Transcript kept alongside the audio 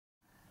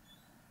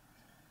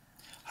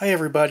Hi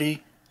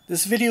everybody,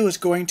 this video is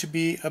going to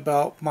be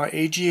about my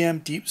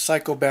AGM deep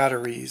cycle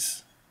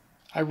batteries.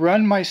 I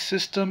run my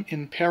system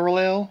in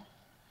parallel,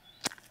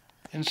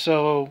 and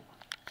so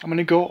I'm going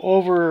to go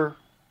over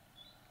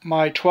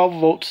my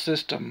 12 volt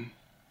system.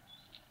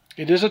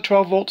 It is a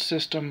 12 volt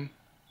system,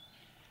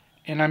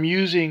 and I'm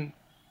using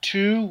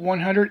two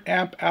 100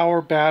 amp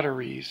hour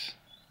batteries.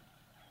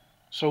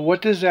 So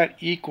what does that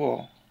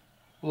equal?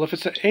 Well, if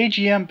it's an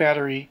AGM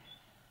battery,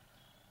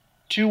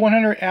 two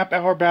 100 amp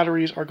hour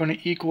batteries are going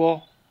to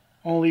equal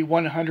only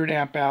 100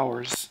 amp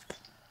hours.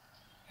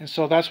 And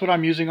so that's what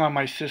I'm using on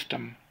my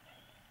system.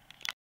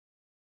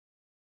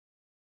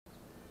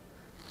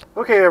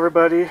 Okay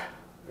everybody,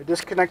 I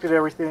disconnected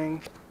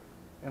everything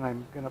and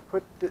I'm going to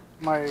put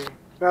my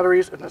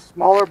batteries in a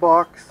smaller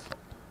box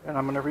and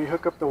I'm going to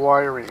rehook up the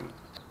wiring.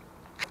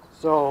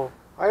 So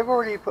I've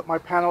already put my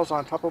panels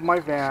on top of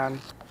my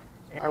van.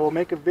 I will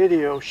make a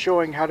video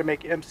showing how to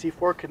make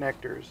MC4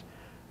 connectors.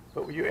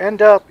 But what you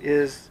end up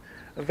is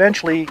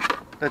eventually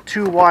the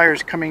two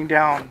wires coming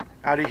down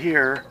out of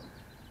here,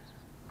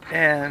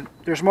 and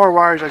there's more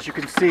wires as you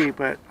can see,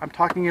 but I'm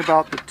talking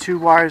about the two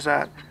wires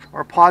that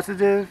are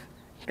positive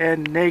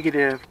and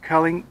negative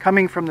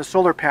coming from the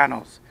solar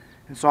panels.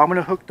 And so I'm going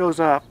to hook those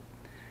up,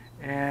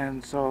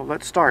 and so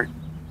let's start.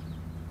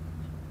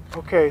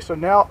 Okay, so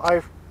now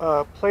I've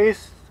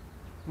placed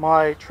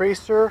my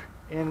tracer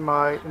in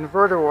my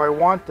inverter where I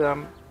want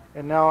them,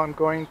 and now I'm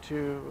going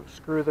to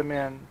screw them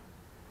in.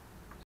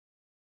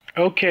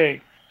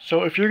 Okay,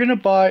 so if you're going to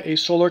buy a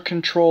solar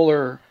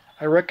controller,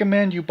 I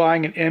recommend you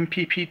buying an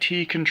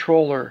MPPT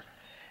controller.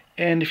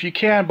 And if you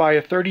can, buy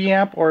a 30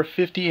 amp or a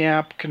 50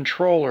 amp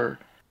controller.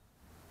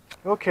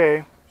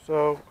 Okay,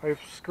 so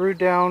I've screwed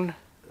down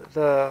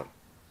the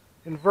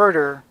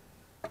inverter,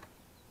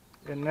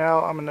 and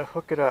now I'm going to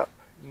hook it up.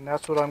 And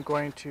that's what I'm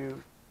going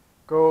to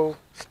go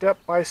step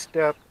by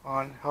step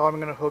on how I'm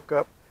going to hook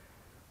up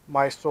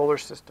my solar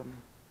system.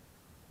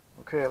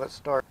 Okay, let's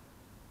start.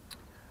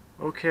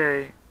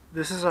 Okay.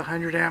 This is a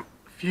 100 amp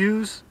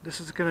fuse. This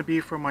is going to be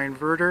for my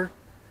inverter,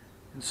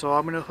 and so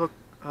I'm going to hook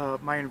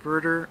my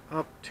inverter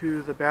up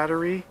to the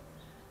battery,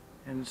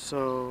 and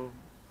so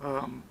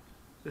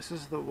this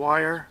is the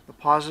wire, the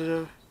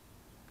positive,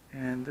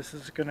 and this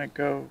is going to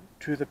go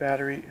to the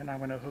battery, and I'm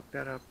going to hook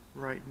that up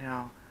right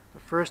now.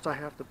 But first I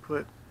have to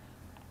put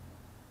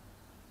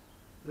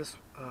this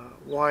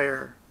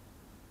wire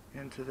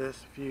into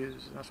this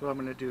fuse, and that's what I'm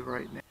going to do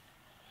right now.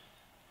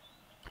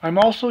 I'm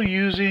also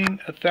using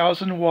a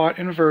 1000 watt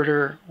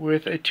inverter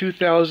with a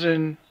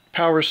 2000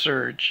 power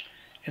surge,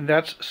 and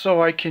that's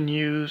so I can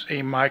use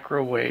a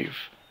microwave.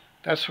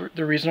 That's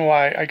the reason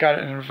why I got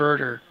an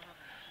inverter.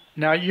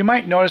 Now you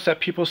might notice that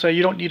people say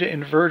you don't need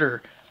an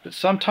inverter, but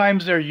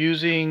sometimes they're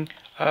using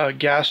a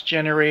gas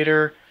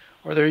generator,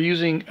 or they're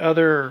using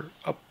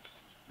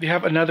they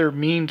have another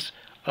means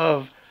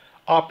of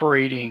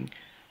operating.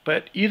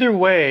 But either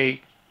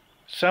way,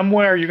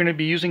 somewhere you're going to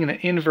be using an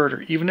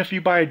inverter. Even if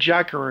you buy a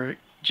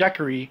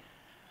Jackery,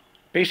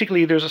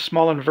 basically there's a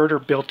small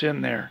inverter built in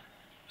there.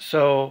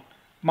 So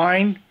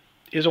mine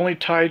is only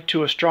tied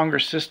to a stronger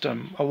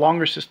system, a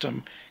longer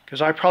system,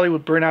 because I probably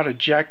would burn out a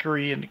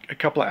Jackery in a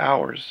couple of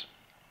hours.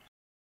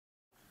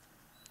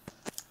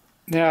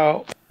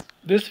 Now,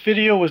 this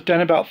video was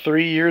done about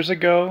 3 years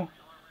ago.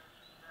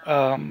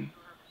 I'm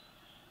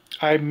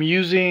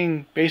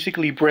using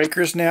basically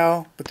breakers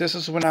now, but this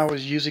is when I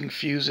was using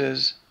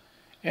fuses.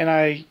 And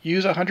I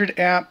use a 100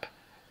 amp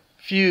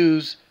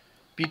fuse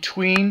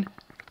between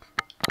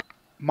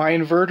my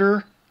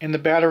inverter and the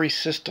battery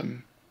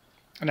system,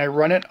 and I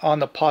run it on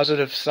the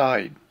positive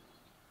side.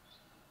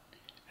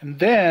 And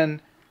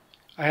then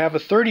I have a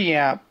 30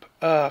 amp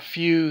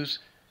fuse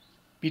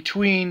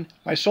between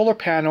my solar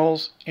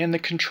panels and the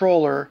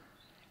controller,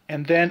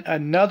 and then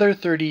another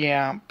 30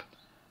 amp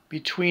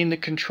between the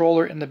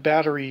controller and the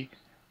battery,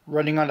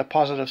 running on the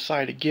positive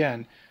side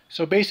again.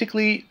 So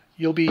basically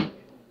you'll be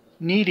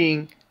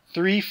needing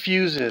 3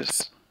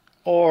 fuses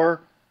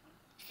or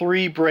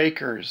 3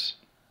 breakers,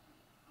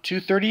 2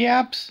 30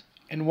 amps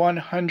and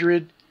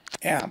 100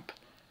 amp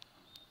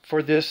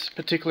for this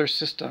particular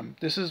system.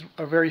 This is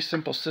a very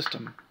simple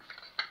system.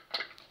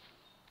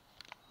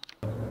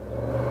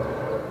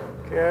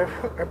 Okay,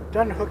 I've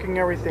done hooking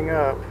everything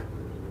up.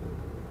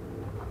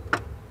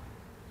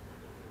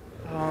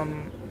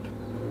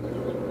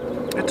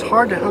 It's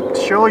hard to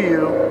show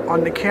you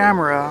on the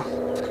camera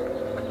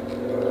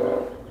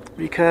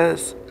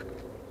because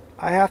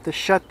I have to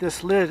shut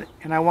this lid,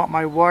 and I want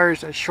my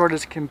wires as short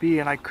as can be,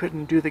 and I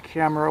couldn't do the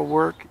camera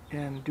work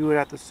and do it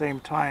at the same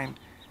time.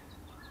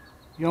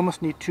 You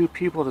almost need 2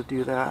 people to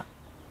do that.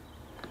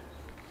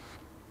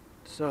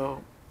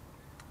 So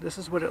this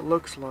is what it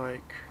looks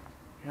like,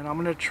 and I'm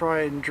going to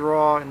try and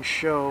draw and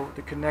show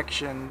the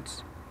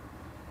connections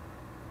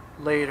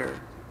later.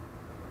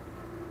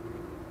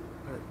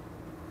 But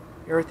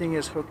everything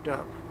is hooked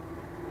up.